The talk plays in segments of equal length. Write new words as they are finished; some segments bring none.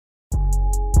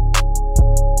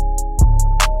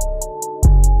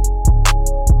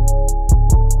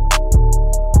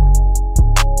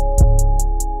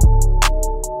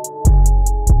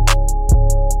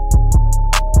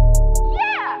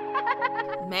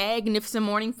Magnificent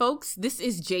morning, folks. This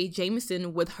is Jay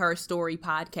Jameson with Her Story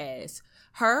Podcast.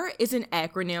 HER is an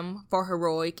acronym for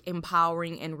Heroic,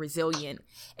 Empowering, and Resilient.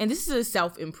 And this is a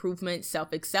self-improvement,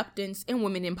 self-acceptance, and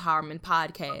women empowerment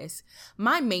podcast.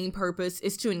 My main purpose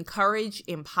is to encourage,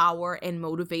 empower, and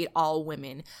motivate all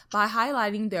women by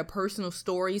highlighting their personal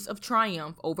stories of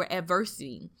triumph over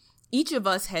adversity. Each of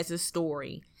us has a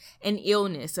story, an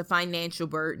illness, a financial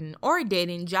burden, or a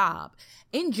dead-end job.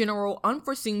 In general,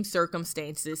 unforeseen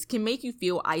circumstances can make you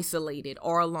feel isolated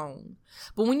or alone.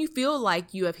 But when you feel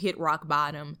like you have hit rock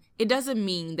bottom, it doesn't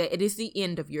mean that it is the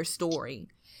end of your story.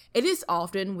 It is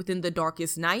often within the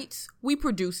darkest nights we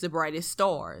produce the brightest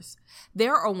stars.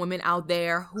 There are women out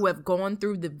there who have gone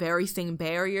through the very same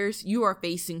barriers you are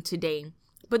facing today,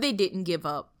 but they didn't give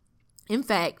up. In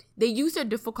fact, they use their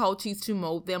difficulties to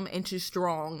mold them into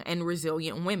strong and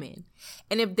resilient women.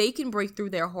 And if they can break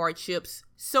through their hardships,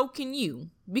 so can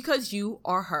you, because you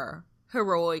are HER.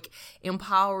 Heroic,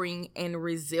 empowering, and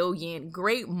resilient.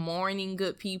 Great morning,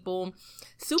 good people.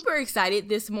 Super excited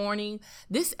this morning.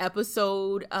 This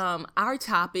episode, our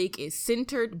topic is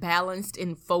centered, balanced,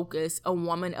 and focused, a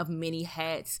woman of many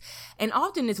hats. And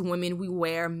often as women, we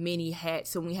wear many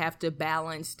hats, and we have to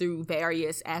balance through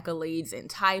various accolades and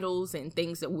titles and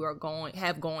things that we are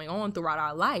have going on throughout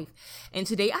our life. And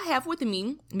today I have with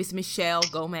me Miss Michelle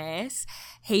Gomez.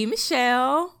 Hey,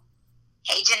 Michelle.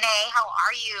 Hey, Janae, how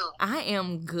are you? I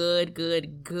am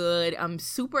good. I'm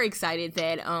super excited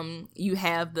that you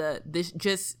have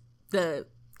the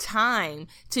time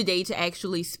today to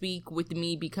actually speak with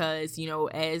me because, you know,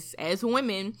 as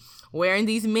women wearing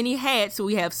these many hats,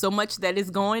 we have so much that is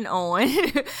going on.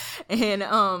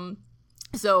 And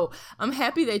so I'm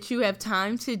happy that you have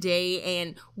time today,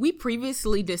 and we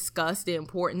previously discussed the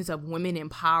importance of women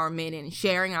empowerment and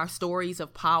sharing our stories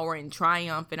of power and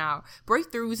triumph and our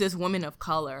breakthroughs as women of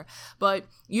color. But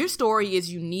your story is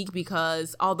unique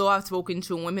because although I've spoken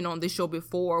to women on this show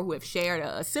before who have shared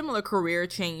a similar career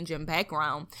change and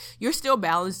background, you're still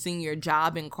balancing your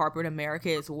job in corporate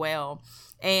America as well.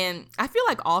 And I feel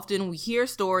like often we hear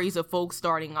stories of folks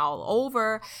starting all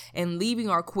over and leaving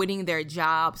or quitting their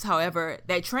jobs. However,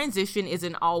 that transition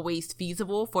isn't always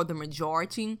feasible for the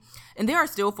majority. And there are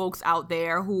still folks out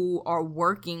there who are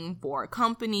working for a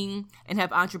company and have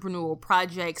entrepreneurial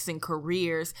projects and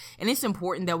careers. And it's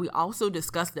important that we also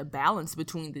discuss the balance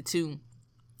between the two.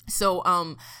 So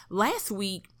last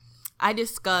week, I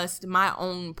discussed my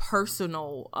own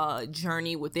personal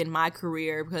journey within my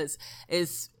career because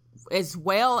as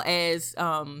well as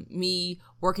me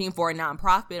working for a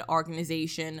nonprofit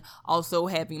organization, also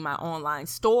having my online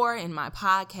store and my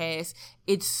podcast,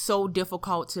 it's so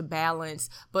difficult to balance.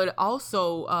 But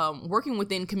also working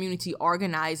within community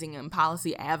organizing and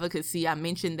policy advocacy, I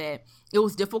mentioned that it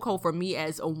was difficult for me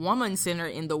as a woman center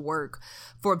in the work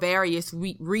for various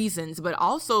reasons, but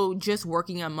also just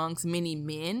working amongst many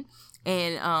men.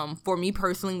 And for me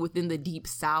personally within the Deep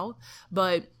South.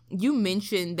 But you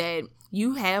mentioned that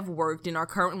you have worked and are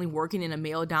currently working in a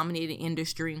male-dominated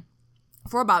industry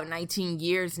for about 19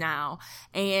 years now.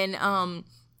 And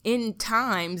in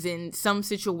times, in some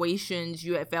situations,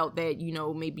 you have felt that, you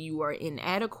know, maybe you are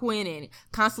inadequate and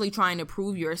constantly trying to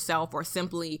prove yourself, or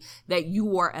simply that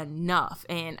you are enough.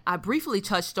 And I briefly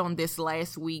touched on this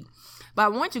last week, but I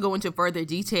want to go into further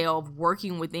detail of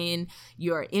working within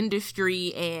your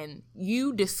industry and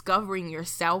you discovering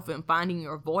yourself and finding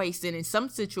your voice. And in some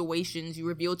situations, you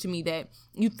revealed to me that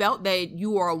you felt that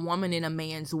you are a woman in a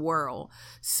man's world.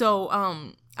 So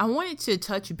I wanted to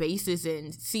touch bases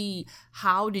and see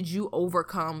how did you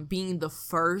overcome being the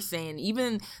first and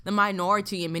even the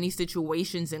minority in many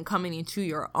situations and coming into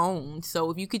your own. So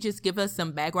if you could just give us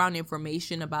some background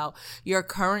information about your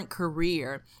current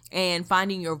career and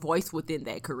finding your voice within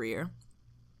that career.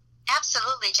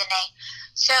 Absolutely, Janae.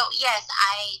 So yes,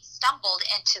 I stumbled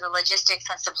into the logistics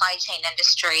and supply chain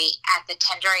industry at the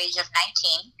tender age of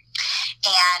 19.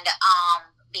 And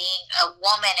being a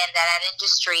woman in that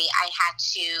industry, I had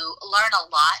to learn a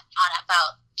lot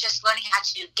about just learning how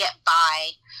to get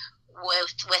by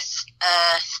with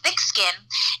thick skin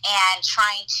and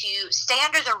trying to stay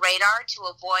under the radar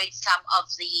to avoid some of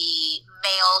the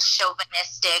male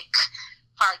chauvinistic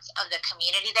parts of the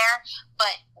community there,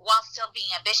 but while still being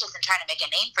ambitious and trying to make a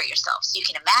name for yourself. So you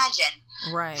can imagine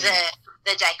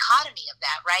the dichotomy of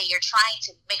that, right? You're trying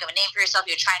to make a name for yourself,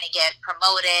 you're trying to get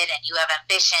promoted, and you have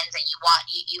ambitions, and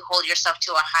you hold yourself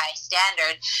to a high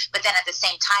standard, but then at the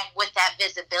same time, with that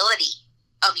visibility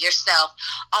of yourself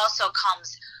also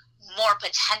comes more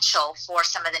potential for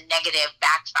some of the negative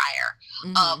backfire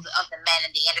of the men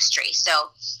in the industry.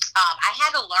 So I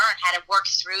had to learn how to work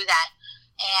through that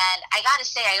And I got to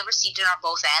say, I received it on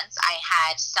both ends. I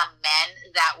had some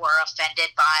men that were offended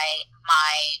by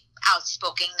my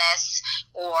outspokenness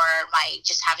or my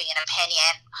just having an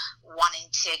opinion, wanting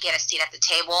to get a seat at the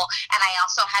table. And I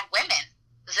also had women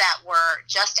that were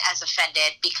just as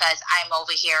offended because I'm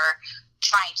over here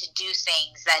trying to do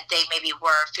things that they maybe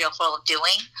were fearful of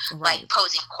doing, right, like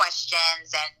posing questions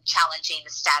and challenging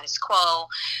the status quo.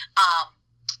 I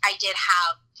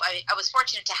was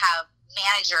fortunate to have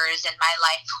managers in my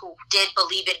life who did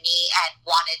believe in me and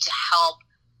wanted to help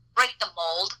break the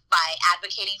mold by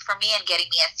advocating for me and getting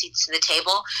me a seat to the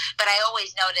table. But I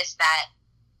always noticed that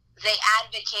they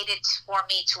advocated for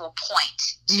me to a point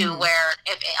to where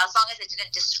as long as it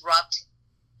didn't disrupt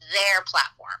their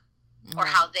platform or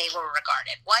how they were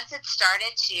regarded. Once it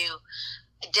started to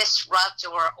disrupt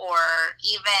or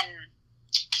even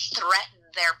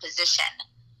threaten their position,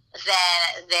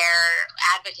 then their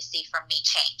advocacy for me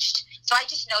changed. So I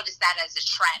just noticed that as a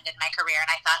trend in my career,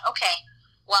 and I thought, okay,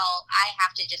 well, I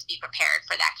have to just be prepared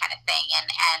for that kind of thing.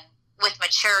 And with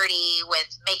maturity,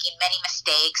 with making many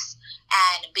mistakes,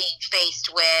 and being faced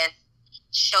with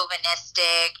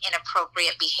chauvinistic,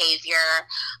 inappropriate behavior,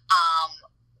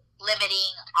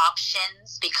 limiting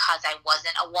options because I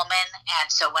wasn't a woman.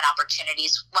 And so when I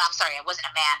wasn't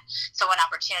a man. So when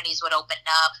opportunities would open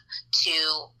up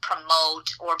to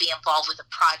promote or be involved with a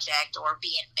project or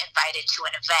be invited to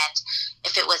an event,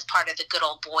 if it was part of the good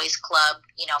old boys club,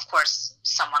 of course,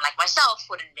 someone like myself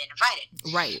wouldn't have been invited.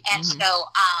 Right. And so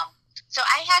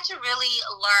I had to really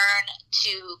learn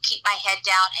to keep my head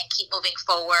down and keep moving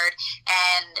forward.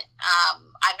 And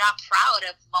I'm not proud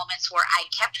of moments where I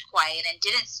kept quiet and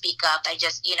didn't speak up. I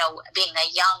just, being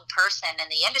a young person in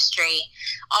the industry,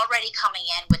 already coming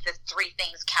in with the three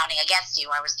things counting against you.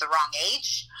 I was the wrong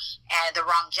age and the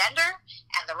wrong gender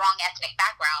and the wrong ethnic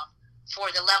background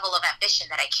for the level of ambition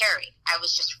that I carried. I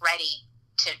was just ready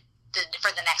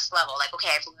for the next level. Like,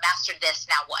 okay, I've mastered this,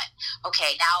 now what?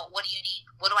 Okay, now what do you need?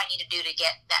 What do I need to do to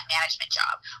get that management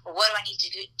job? Or what do I need to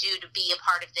do to be a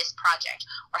part of this project?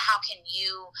 Or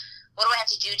what do I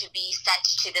have to do to be sent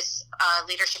to this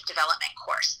leadership development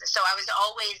course? So I was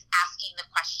always asking the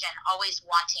question, always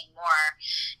wanting more.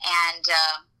 And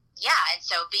and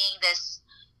so being this,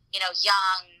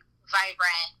 young,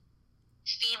 vibrant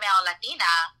female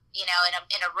Latina,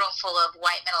 in a room full of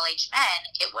white middle-aged men,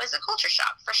 it was a culture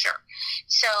shock for sure.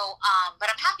 So, but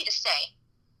I'm happy to say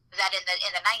that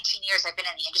in the 19 years I've been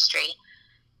in the industry,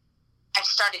 I'm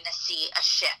starting to see a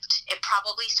shift. It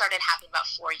probably started happening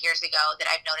about 4 years ago that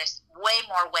I've noticed way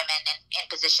more women in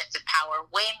positions of power,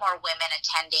 way more women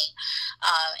attending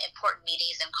important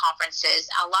meetings and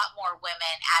conferences, a lot more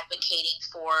women advocating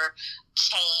for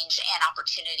change and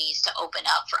opportunities to open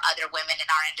up for other women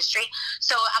in our industry.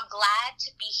 So I'm glad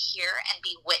to be here and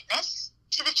be witness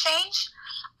to the change.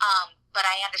 But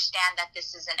I understand that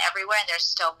this isn't everywhere, and there's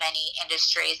still many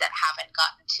industries that haven't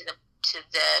gotten to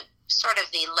the sort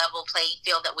of the level playing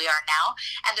field that we are now.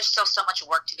 And there's still so much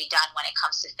work to be done when it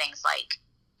comes to things like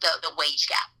the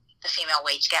wage gap, the female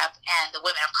wage gap, and the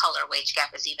women of color wage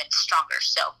gap is even stronger.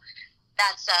 So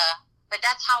that's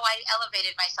how I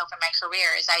elevated myself in my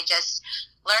career, is I just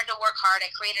learned to work hard.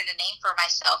 I created a name for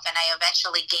myself, and I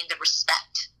eventually gained the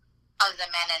respect of the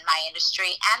men in my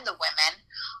industry and the women.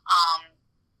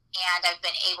 And I've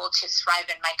been able to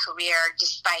thrive in my career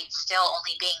despite still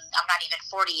only I'm not even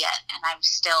 40 yet, and I'm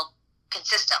still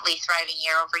consistently thriving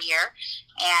year over year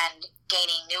and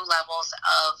gaining new levels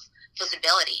of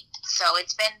visibility. So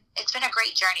it's been a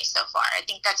great journey so far. I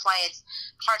think that's why it's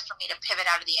hard for me to pivot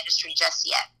out of the industry just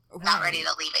yet. Right. Not ready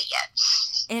to leave it yet.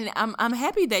 And I'm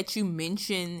happy that you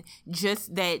mentioned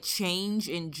just that change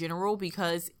in general,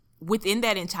 because within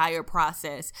that entire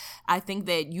process, I think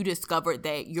that you discovered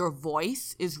that your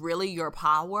voice is really your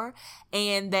power,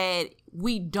 and that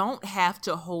we don't have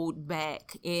to hold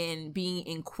back in being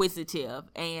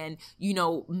inquisitive and,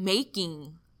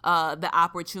 making the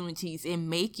opportunities and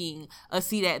making a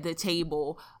seat at the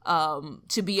table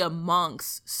to be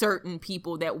amongst certain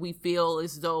people that we feel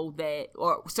as though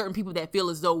or certain people that feel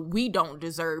as though we don't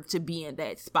deserve to be in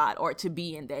that spot or to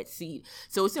be in that seat.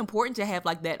 So it's important to have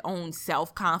like that own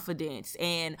self-confidence,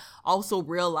 and also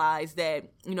realize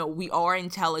that, we are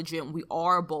intelligent, we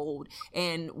are bold,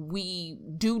 and we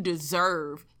do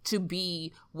deserve to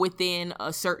be within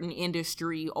a certain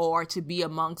industry or to be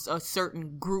amongst a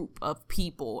certain group of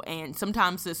people. And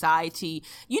sometimes society,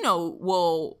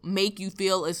 will make you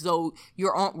feel as though you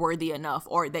aren't worthy enough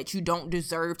or that you don't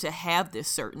deserve to have this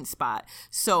certain spot.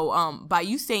 So by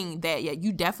you saying that,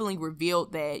 you definitely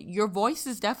revealed that your voice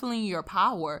is definitely your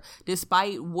power,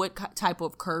 despite what type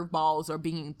of curveballs are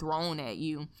being thrown at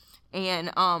you.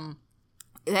 And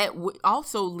that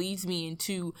also leads me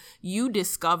into you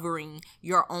discovering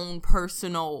your own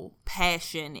personal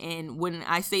passion. And when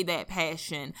I say that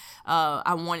passion,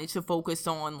 I wanted to focus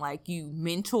on like you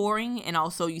mentoring, and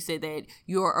also you said that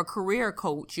you're a career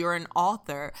coach, you're an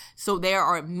author. So there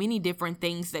are many different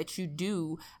things that you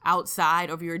do outside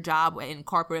of your job in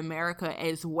corporate America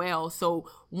as well. So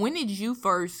when did you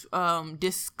first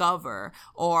discover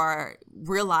or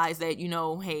realize that,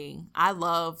 hey, I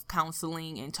love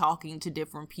counseling and talking to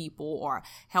different people, or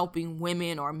helping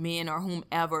women or men or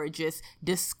whomever just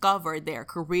discover their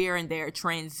career and their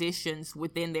transitions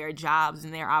within their jobs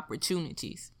and their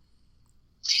opportunities?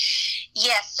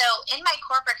 Yes. So in my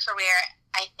corporate career,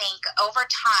 I think over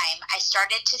time, I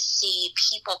started to see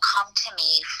people come to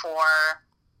me for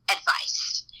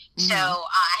advice. So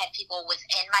I had people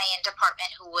within my department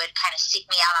who would kind of seek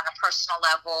me out on a personal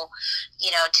level,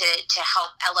 to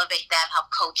help elevate them,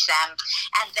 help coach them.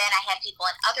 And then I had people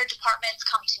in other departments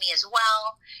come to me as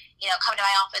well, come to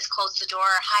my office, close the door.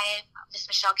 Hi, Miss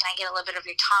Michelle, can I get a little bit of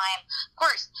your time? Of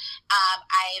course.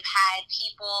 I've had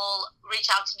people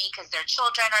reach out to me because their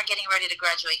children are getting ready to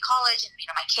graduate college, and,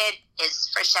 my kid is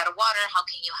fresh out of water. How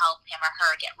can you help him or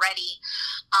her get ready?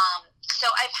 So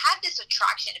I've had this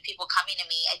attraction to people coming to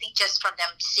me, I think just from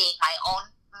them seeing my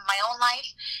own life,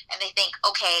 and they think,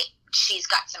 okay, she's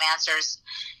got some answers.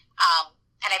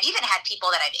 And I've even had people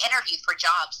that I've interviewed for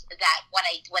jobs that when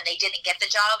they didn't get the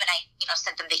job, and I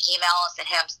sent them the email and said,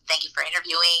 hey, thank you for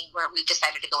interviewing, where we've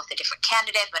decided to go with a different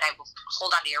candidate, but I will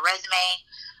hold on to your resume.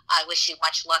 I wish you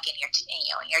much luck in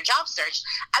your job search.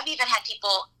 I've even had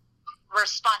people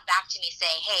respond back to me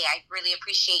saying, hey, I really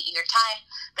appreciate your time,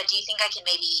 but do you think I can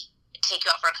maybe take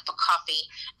you out for a cup of coffee,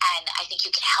 and I think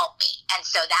you can help me? And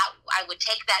so that I would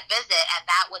take that visit, and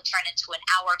that would turn into an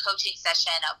hour coaching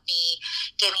session of me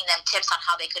giving them tips on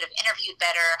how they could have interviewed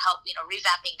better, help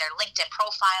revamping their LinkedIn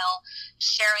profile,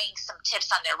 sharing some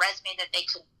tips on their resume that they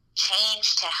could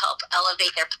change to help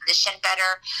elevate their position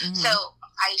better. So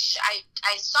I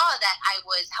saw that I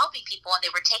was helping people, and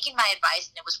they were taking my advice,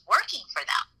 and it was working for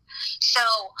them. So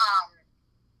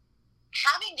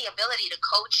having the ability to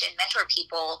coach and mentor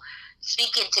people,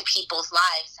 speak into people's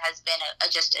lives, has been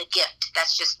just a gift.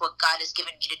 That's just what God has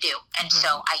given me to do. And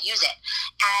so I use it.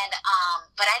 And,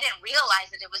 but I didn't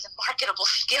realize that it was a marketable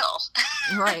skill.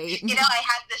 Right. I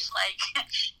had this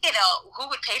who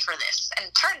would pay for this?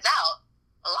 And it turns out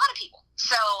a lot of people.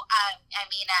 So,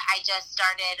 I just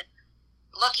started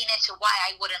looking into why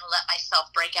I wouldn't let myself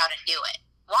break out and do it.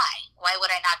 Why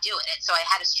would I not do it? And so I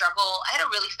had to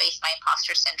really face my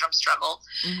imposter syndrome struggle,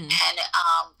 and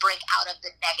break out of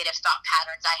the negative thought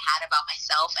patterns I had about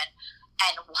myself and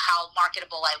how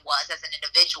marketable I was as an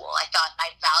individual. I thought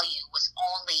my value was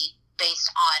only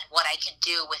based on what I can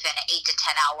do within an 8 to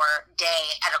 10 hour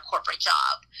day at a corporate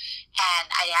job. And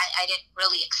I didn't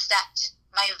really accept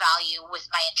my value with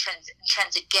my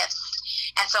intrinsic gifts.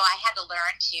 And so I had to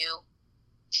learn to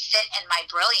sit in my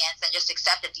brilliance and just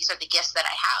accept that these are the gifts that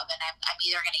I have, and I'm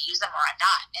either going to use them or I'm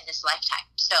not in this lifetime.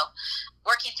 So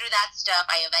working through that stuff,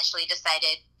 I eventually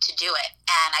decided to do it,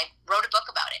 and I wrote a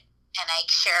book about it, and I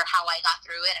share how I got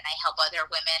through it, and I help other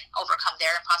women overcome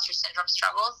their imposter syndrome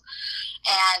struggles.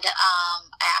 And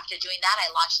after doing that,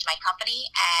 I launched my company,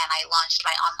 and I launched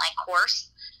my online course,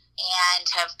 and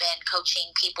have been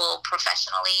coaching people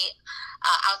professionally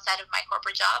outside of my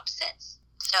corporate job since.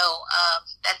 So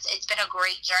it's been a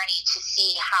great journey to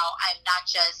see how I'm not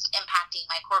just impacting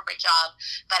my corporate job,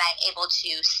 but I'm able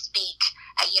to speak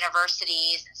at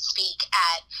universities and speak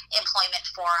at employment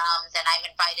forums, and I'm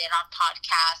invited on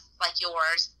podcasts like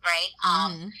yours, right?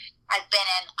 I've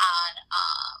been on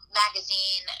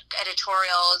magazine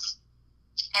editorials,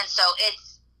 and so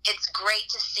it's great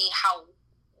to see how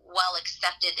well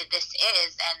accepted this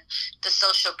is, and the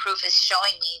social proof is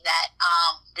showing me that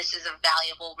this is a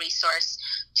valuable resource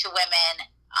to women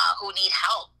who need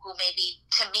help, who maybe,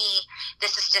 to me,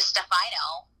 this is just stuff I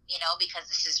know, because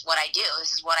this is what I do,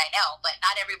 this is what I know, but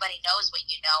not everybody knows what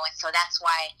you know. And so that's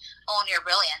why Own Your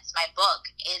Brilliance, my book,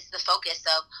 is the focus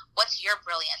of what's your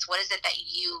brilliance, what is it that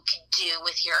you can do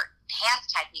with your hands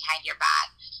tied behind your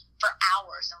back for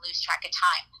hours and lose track of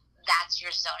time. That's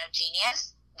your zone of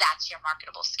genius. That's your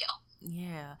marketable skill.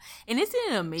 Yeah. And isn't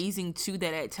it amazing too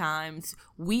that at times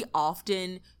we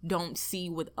often don't see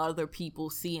what other people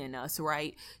see in us,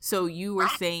 right? So you were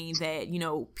saying that,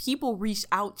 people reach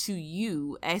out to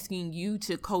you asking you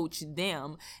to coach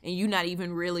them, and you not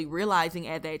even really realizing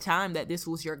at that time that this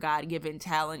was your God-given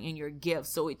talent and your gift.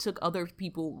 So it took other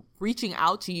people reaching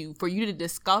out to you for you to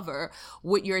discover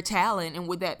what your talent and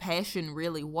what that passion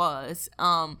really was.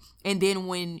 And then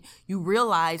when you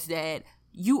realize that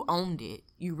you owned it,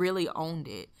 you really owned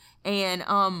it. And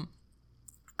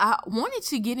I wanted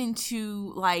to get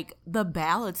into like the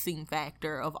balancing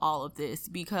factor of all of this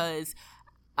because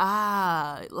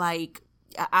like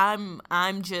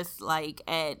I'm just like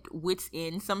at wit's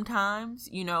end sometimes,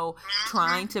 you know,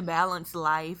 trying to balance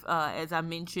life. As I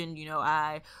mentioned, you know,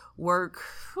 I work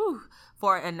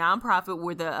for a nonprofit.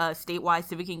 We're the statewide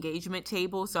civic engagement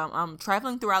table. So I'm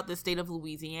traveling throughout the state of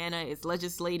Louisiana. It's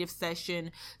legislative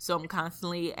session. So I'm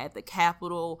constantly at the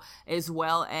Capitol, as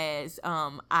well as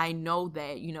I know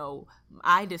that, you know,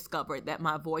 I discovered that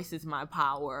my voice is my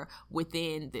power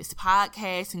within this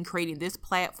podcast and creating this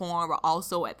platform. We're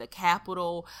also at the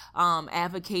Capitol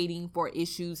advocating for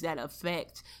issues that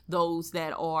affect those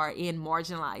that are in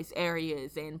marginalized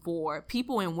areas and for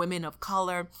people and women of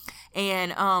color.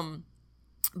 And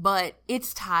but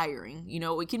it's tiring, you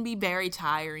know, it can be very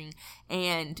tiring,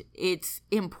 and it's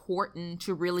important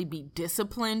to really be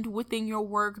disciplined within your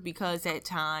work because at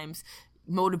times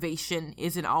motivation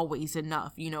isn't always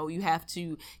enough. You know, you have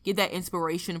to get that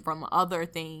inspiration from other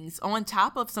things on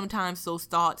top of sometimes those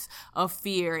thoughts of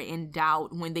fear and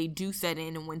doubt when they do set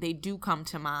in and when they do come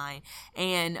to mind.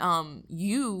 And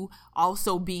you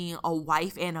also being a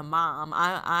wife and a mom.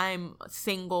 I'm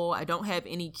single. I don't have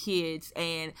any kids,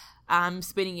 and I'm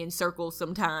spinning in circles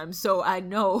sometimes. So I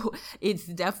know it's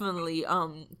definitely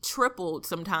tripled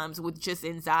sometimes with just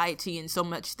anxiety and so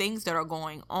much things that are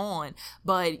going on.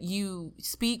 But you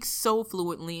speak so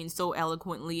fluently and so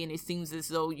eloquently, and it seems as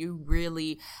though you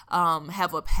really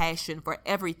have a passion for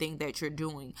everything that you're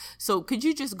doing. So could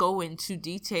you just go into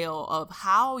detail of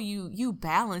how you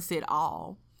balance it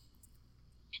all?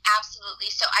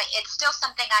 Absolutely. So it's still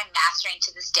something I'm mastering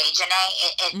to this day, Janae.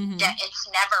 It's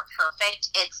never perfect.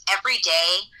 It's every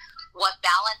day. What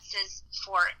balance is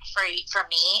for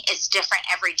me is different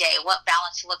every day. What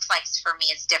balance looks like for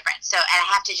me is different. So, and I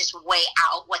have to just weigh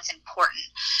out what's important.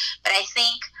 But I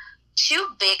think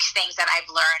two big things that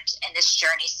I've learned in this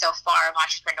journey so far of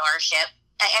entrepreneurship.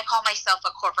 I call myself a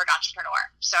corporate entrepreneur.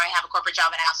 So I have a corporate job,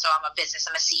 and also I'm a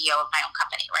CEO of my own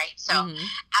company, right? So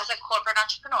as a corporate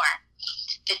entrepreneur,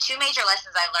 the two major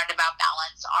lessons I've learned about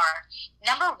balance are,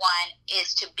 number one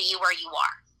is to be where you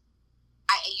are.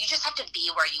 You just have to be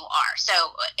where you are.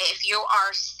 So if you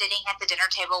are sitting at the dinner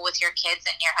table with your kids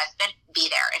and your husband, be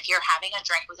there. If you're having a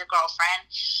drink with a girlfriend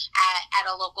at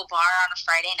a local bar on a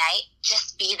Friday night,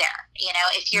 just be there. You know,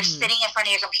 if you're sitting in front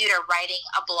of your computer writing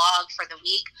a blog for the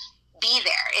week, be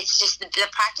there. It's just the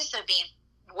practice of being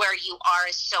where you are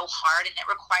is so hard, and it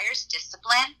requires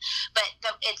discipline, but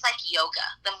it's like yoga.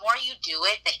 The more you do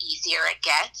it, the easier it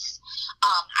gets.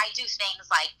 I do things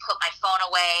like put my phone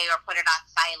away or put it on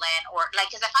silent, or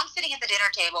like, because if I'm sitting at the dinner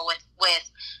table with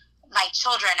my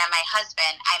children and my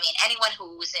husband, I mean, anyone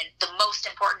who's the most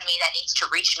important to me that needs to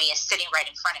reach me is sitting right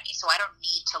in front of me, so I don't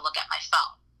need to look at my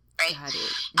phone, right? Got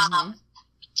it.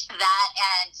 That,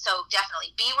 and so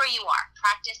definitely be where you are.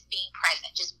 Practice being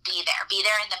present. Just be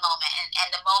there in the moment, and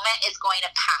the moment is going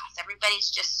to pass. Everybody's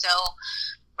just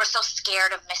we're so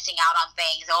scared of missing out on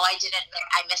things.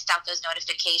 I missed out those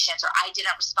notifications, or I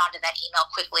didn't respond to that email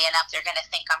quickly enough. They're going to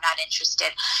think I'm not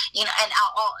interested, you know. And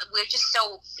we're just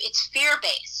it's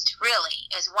fear-based,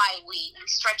 really, is why we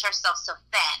stretch ourselves so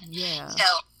thin. Yeah. So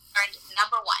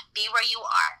number one, be where you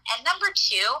are. And number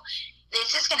two,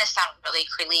 this is going to sound really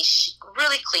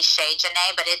cliche,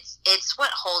 Janae, but it's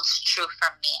what holds true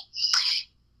for me.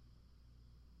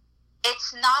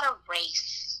 It's not a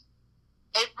race.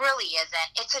 It really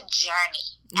isn't. It's a journey,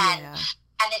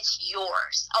 and it's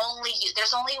yours. Only you.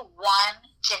 There's only one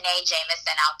Janae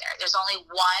Jameson out there. There's only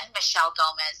one Michelle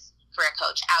Gomez career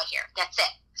coach out here. That's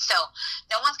it. So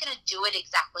no one's going to do it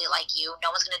exactly like you.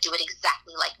 No one's going to do it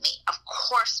exactly like me. Of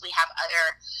course, we have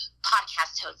other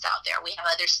podcast hosts out there. We have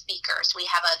other speakers. We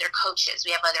have other coaches.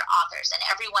 We have other authors. And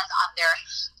everyone's on there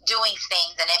doing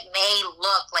things. And it may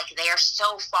look like they are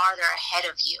so farther ahead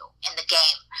of you in the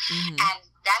game. And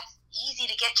that's easy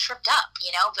to get tripped up,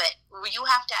 you know, but you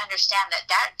have to understand that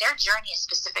their journey is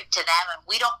specific to them, and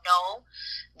we don't know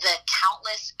the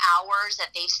countless hours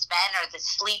that they've spent, or the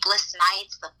sleepless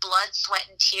nights, the blood, sweat,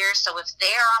 and tears. So if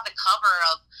they're on the cover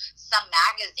of some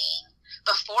magazine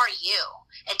before you,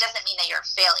 it doesn't mean that you're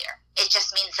a failure. It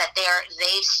just means that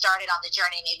they've started on the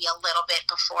journey maybe a little bit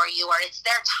before you, or it's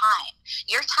their time.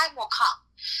 Your time will come.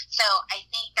 So I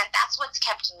think that that's what's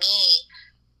kept me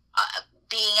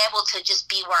being able to just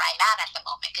be where I'm at the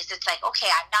moment, because it's like, okay,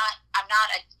 I'm not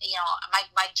a, you know,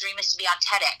 my dream is to be on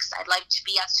TEDx. I'd like to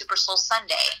be on Super Soul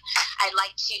Sunday. I'd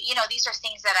like to, you know, these are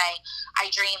things that I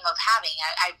dream of having.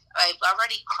 I've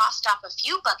already crossed off a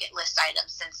few bucket list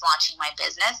items since launching my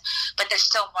business, but there's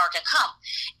still more to come.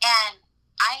 And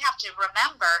I have to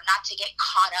remember not to get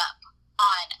caught up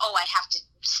on, oh, I have to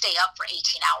stay up for 18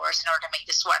 hours in order to make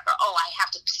this work, or oh, I have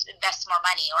to invest more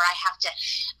money, or I have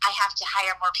to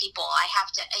hire more people. I have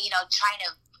to, trying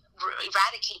to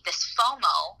eradicate this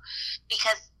FOMO,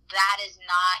 because that is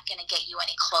not going to get you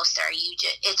any closer.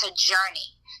 It's a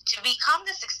journey to become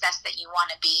the success that you want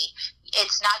to be.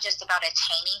 It's not just about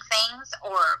attaining things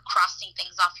or crossing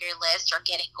things off your list or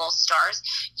getting gold stars.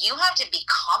 You have to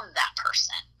become that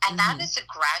person, and that is a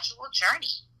gradual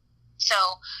journey.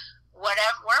 So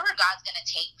wherever God's going to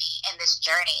take me in this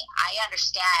journey, I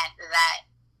understand that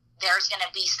there's going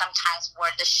to be some times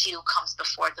where the shoe comes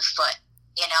before the foot.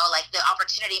 Like the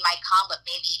opportunity might come, but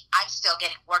maybe I'm still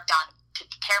getting work done to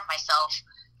prepare myself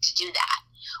to do that.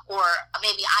 Or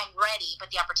maybe I'm ready,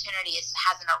 but the opportunity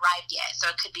hasn't arrived yet.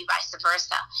 So it could be vice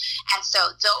versa. And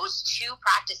so those two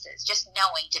practices, just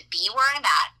knowing to be where I'm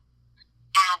at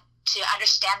and to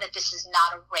understand that this is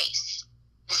not a race.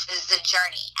 This is a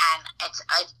journey, and it's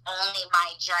only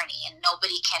my journey, and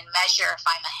nobody can measure if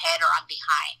I'm ahead or I'm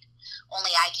behind.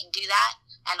 Only I can do that,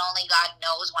 and only God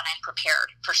knows when I'm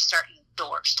prepared for certain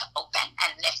doors to open.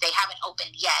 And if they haven't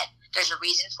opened yet, there's a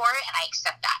reason for it, and I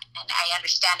accept that. And I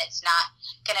understand it's not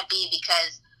going to be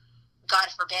because,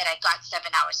 God forbid, I got 7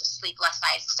 hours of sleep last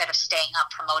night instead of staying up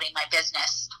promoting my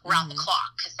business around the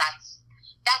clock, because that's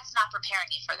not preparing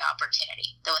me for the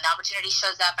opportunity. Though when the opportunity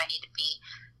shows up, I need to be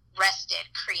rested,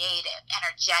 creative,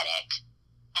 energetic,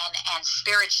 and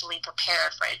spiritually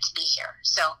prepared for it to be here.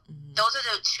 So those are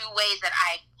the two ways that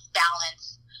I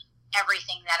balance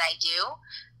everything that I do.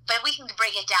 But we can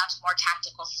break it down to more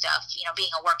tactical stuff,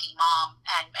 being a working mom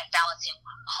and balancing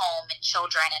home and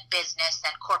children and business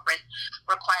and corporate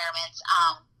requirements.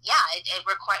 It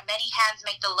requires many hands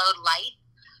make the load light.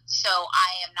 So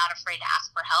I am not afraid to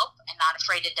ask for help and not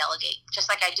afraid to delegate. Just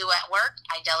like I do at work,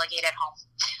 I delegate at home.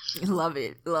 Love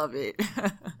it.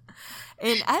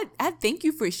 And I thank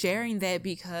you for sharing that,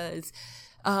 because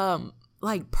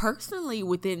personally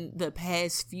within the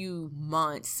past few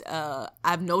months,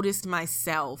 I've noticed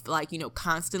myself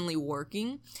constantly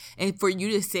working, and for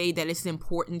you to say that it's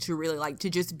important to really to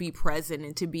just be present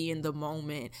and to be in the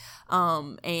moment,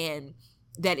 and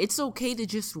that it's okay to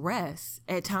just rest.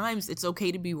 At times it's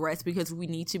okay to be rest, because we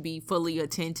need to be fully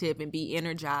attentive and be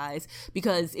energized,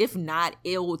 because if not,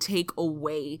 it will take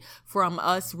away from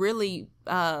us really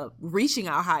reaching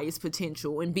our highest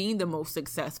potential and being the most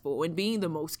successful and being the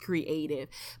most creative.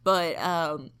 But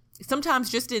sometimes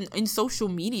just in social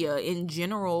media in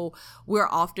general, we're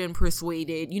often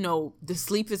persuaded, the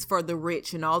sleep is for the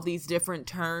rich and all these different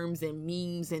terms and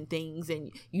memes and things.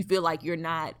 And you feel like you're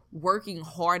not working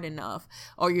hard enough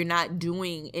or you're not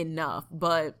doing enough.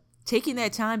 But taking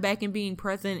that time back and being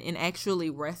present and actually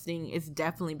resting is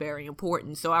definitely very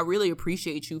important. So I really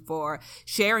appreciate you for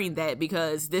sharing that,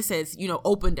 because this has,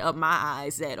 opened up my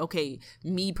eyes that, okay,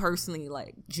 me personally,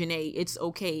 Janae, it's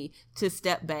okay to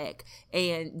step back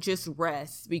and just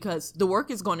rest, because the work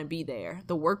is going to be there.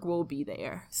 The work will be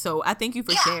there. So I thank you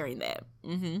for sharing that.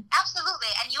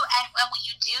 Absolutely. And when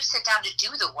you do sit down to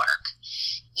do the work,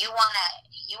 you want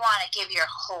to give your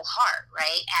whole heart,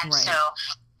 right? And so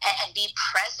and be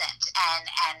present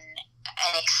and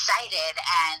excited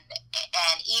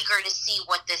and eager to see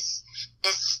what this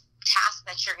task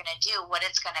that you're going to do, what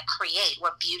it's going to create,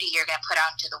 what beauty you're going to put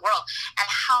out into the world. And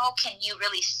how can you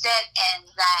really sit in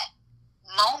that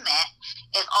moment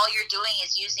if all you're doing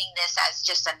is using this as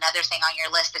just another thing on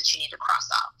your list that you need to cross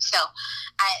off? So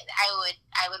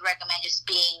I would recommend just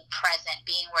being present,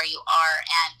 being where you are.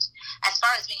 And as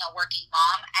far as being a working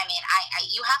mom,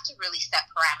 you have to really set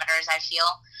parameters, I feel,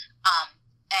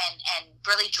 and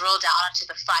really drill down into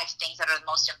the 5 things that are the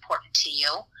most important to you,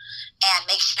 and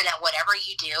make sure that whatever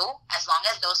you do, as long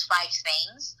as those 5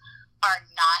 things are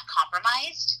not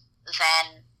compromised,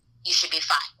 then you should be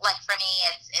fine. Like for me,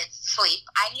 it's sleep.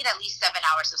 I need at least 7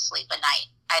 hours of sleep a night.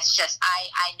 It's just,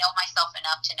 I know myself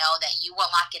enough to know that you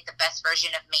will not get the best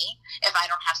version of me if I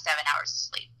don't have 7 hours of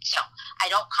sleep. So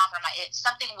I don't compromise.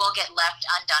 Something will get left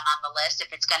undone on the list if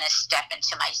it's going to step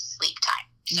into my sleep time.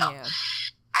 So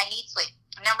I need sleep.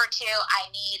 Number 2, I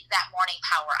need that morning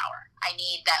power hour. I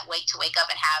need that to wake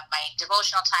up and have my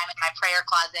devotional time in my prayer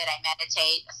closet. I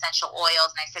meditate, essential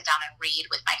oils, and I sit down and read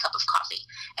with my cup of coffee.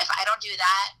 If I don't do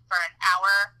that for an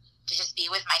hour to just be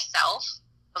with myself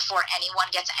before anyone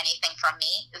gets anything from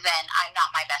me, then I'm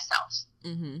not my best self.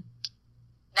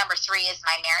 Number 3 is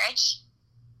my marriage.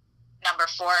 Number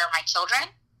 4 are my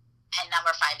children. And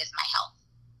number 5 is my health.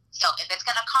 So if it's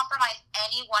going to compromise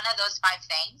any one of those 5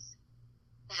 things,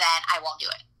 then I won't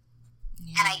do it.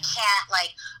 And I can't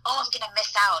I'm going to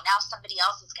miss out. Now somebody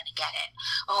else is going to get it.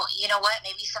 Oh, you know what?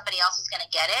 Maybe somebody else is going to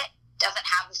get it, doesn't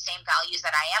have the same values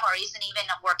that I am, or isn't even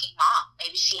a working mom.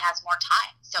 Maybe she has more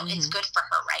time. So it's good for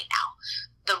her right now.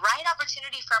 The right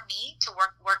opportunity for me to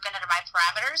work under my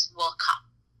parameters will come.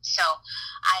 So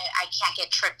I can't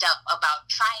get tripped up about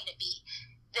trying to be.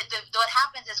 What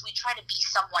happens is we try to be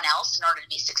someone else in order to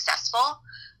be successful,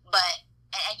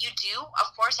 and you do, of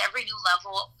course, every new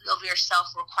level of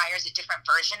yourself requires a different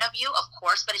version of you, of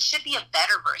course, but it should be a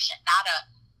better version, not a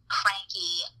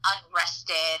cranky,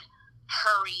 unrested,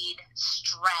 hurried,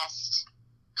 stressed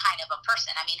kind of a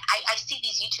person. I mean, I see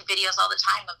these YouTube videos all the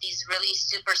time of these really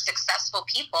super successful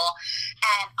people,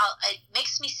 and it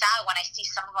makes me sad when I see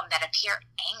some of them that appear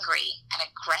angry and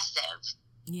aggressive.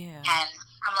 Yeah. And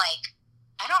I'm like,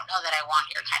 I don't know that I want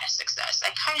your kind of success.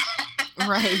 I kind of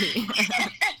right.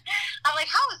 I'm like,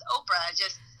 how is Oprah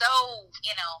just so,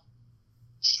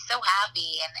 she's so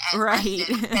happy and right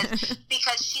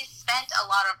because she spent a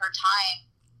lot of her time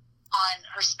on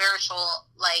her spiritual,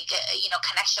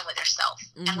 connection with herself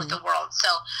and with the world.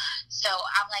 So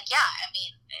I'm like, yeah, I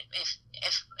mean,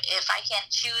 if I can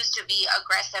choose to be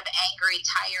aggressive, angry,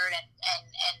 tired,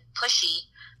 and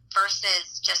pushy,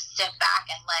 versus just sit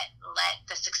back and let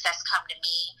the success come to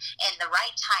me in the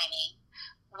right timing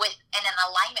and in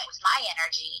alignment with my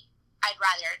energy, I'd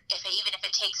rather, even if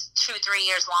it takes 2-3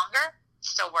 years longer, it's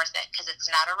still worth it, because it's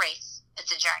not a race,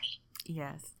 it's a journey.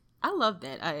 Yes. I love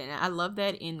that. I love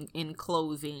that in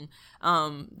closing,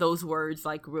 those words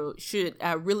I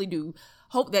really do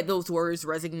hope that those words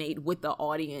resonate with the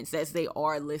audience as they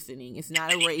are listening. It's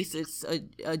not a race, it's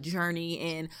a journey,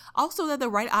 and also that the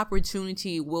right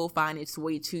opportunity will find its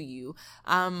way to you.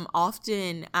 I'm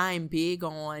big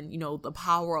on, the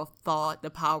power of thought, the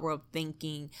power of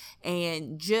thinking,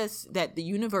 and just that the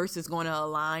universe is going to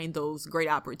align those great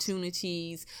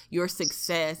opportunities, your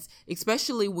success,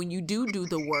 especially when you do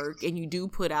the work and you do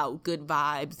put out good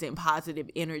vibes and positive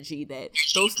energy, that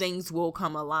those things will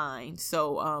come aligned.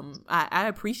 So I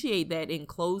appreciate that in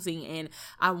closing, and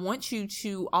I want you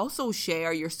to also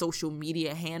share your social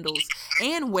media handles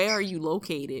and where are you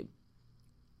located?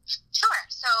 Sure.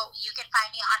 So you can find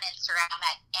me on Instagram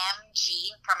at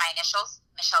MG, for my initials,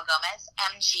 Michelle Gomez,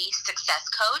 MG Success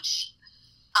Coach.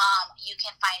 You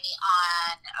can find me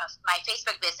on my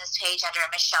Facebook business page under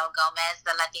Michelle Gomez,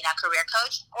 the Latina Career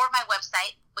Coach, or my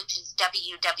website, which is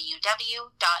www.michelle,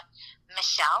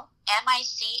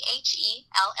 MICHELLE,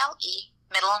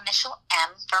 middle initial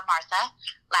M for Martha,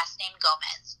 last name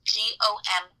Gomez,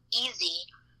 GOMEZ.com.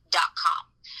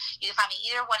 You can find me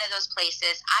either one of those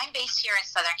places. I'm based here in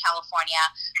Southern California,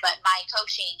 but my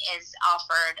coaching is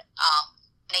offered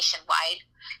nationwide.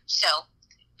 So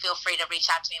feel free to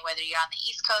reach out to me, whether you're on the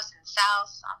East Coast and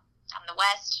South, on the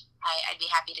West. I'd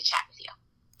be happy to chat with you.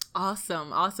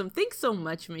 Awesome. Thanks so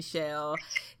much, Michelle.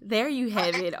 There you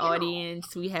have it,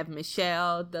 audience. We have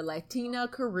Michelle, the Latina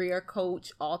career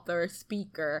coach, author,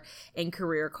 speaker, and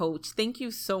career coach. Thank you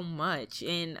so much.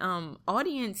 And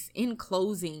audience, in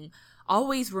closing,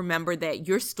 always remember that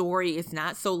your story is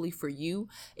not solely for you.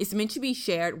 It's meant to be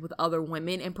shared with other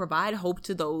women and provide hope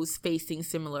to those facing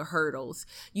similar hurdles.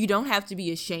 You don't have to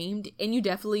be ashamed, and you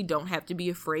definitely don't have to be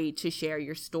afraid to share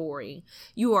your story.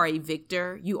 You are a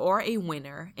victor, you are a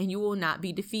winner, and you will not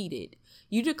be defeated.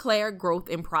 You declare growth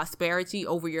and prosperity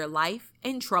over your life,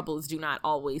 and troubles do not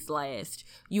always last.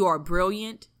 You are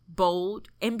brilliant, bold,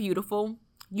 and beautiful.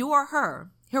 You are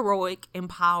her. Heroic,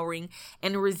 empowering,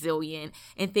 and resilient.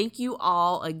 And thank you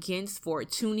all again for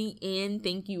tuning in.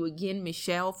 Thank you again,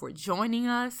 Michelle, for joining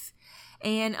us.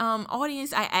 And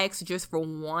audience, I ask just for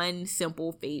one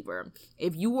simple favor.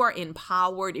 If you are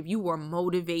empowered, if you are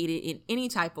motivated in any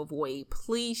type of way,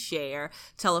 please share.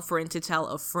 Tell a friend to tell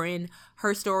a friend.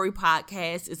 Her Story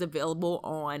podcast is available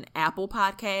on Apple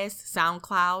Podcasts,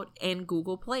 SoundCloud, and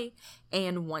Google Play.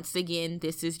 And once again,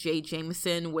 this is Jay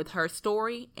Jameson with Her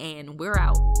Story, and we're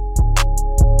out.